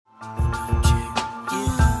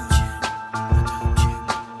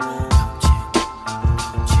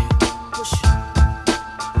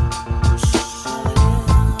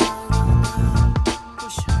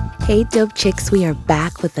Hey Dope Chicks, we are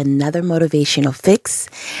back with another motivational fix.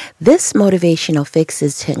 This motivational fix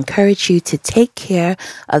is to encourage you to take care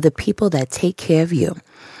of the people that take care of you.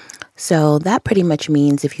 So that pretty much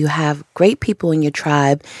means if you have great people in your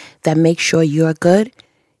tribe that make sure you're good,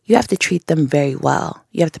 you have to treat them very well.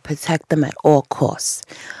 You have to protect them at all costs.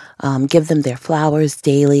 Give them their flowers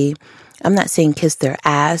daily. I'm not saying kiss their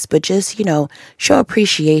ass, but just, show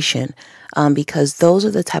appreciation. Because those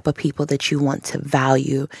are the type of people that you want to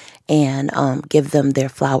value and give them their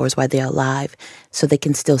flowers while they're alive so they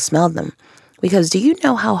can still smell them. Because do you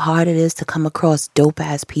know how hard it is to come across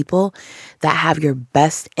dope-ass people that have your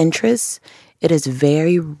best interests? It is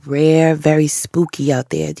very rare, very spooky out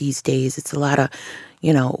there these days. It's a lot of,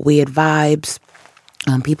 weird vibes.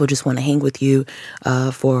 People just want to hang with you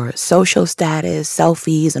for social status,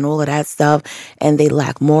 selfies, and all of that stuff. And they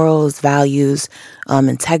lack morals, values,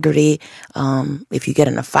 integrity. If you get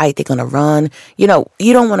in a fight, they're going to run. You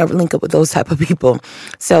don't want to link up with those type of people.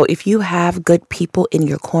 So if you have good people in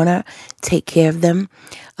your corner, take care of them.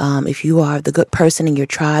 If you are the good person in your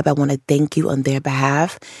tribe, I want to thank you on their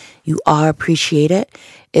behalf. You are appreciated.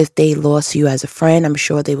 If they lost you as a friend, I'm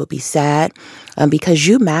sure they would be sad because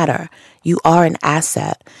you matter. You are an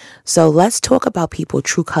asset. So let's talk about people,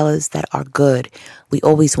 true colors that are good. We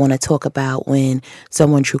always want to talk about when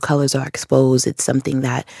someone's true colors are exposed. It's something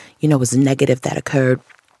that, was negative that occurred.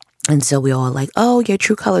 And so we all like, oh, your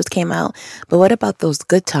true colors came out. But what about those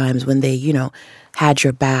good times when they, had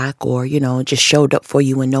your back or, just showed up for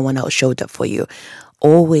you when no one else showed up for you?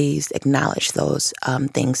 Always acknowledge those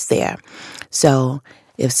things there. So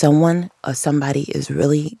if someone or somebody is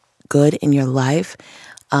really good in your life,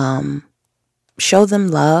 show them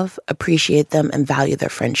love, appreciate them, and value their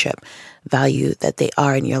friendship. Value that they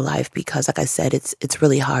are in your life because, like I said, it's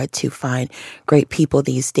really hard to find great people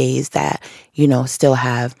these days that, still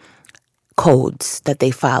have codes that they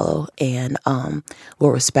follow and will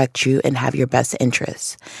respect you and have your best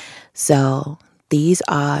interests. So these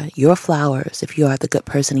are your flowers if you are the good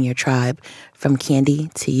person in your tribe, from Candy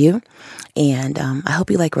to you. And I hope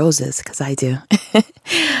you like roses because I do.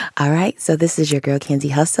 All right. So this is your girl, Candy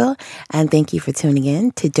Hustle. And thank you for tuning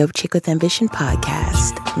in to Dope Chick with Ambition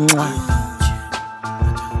podcast. Mwah.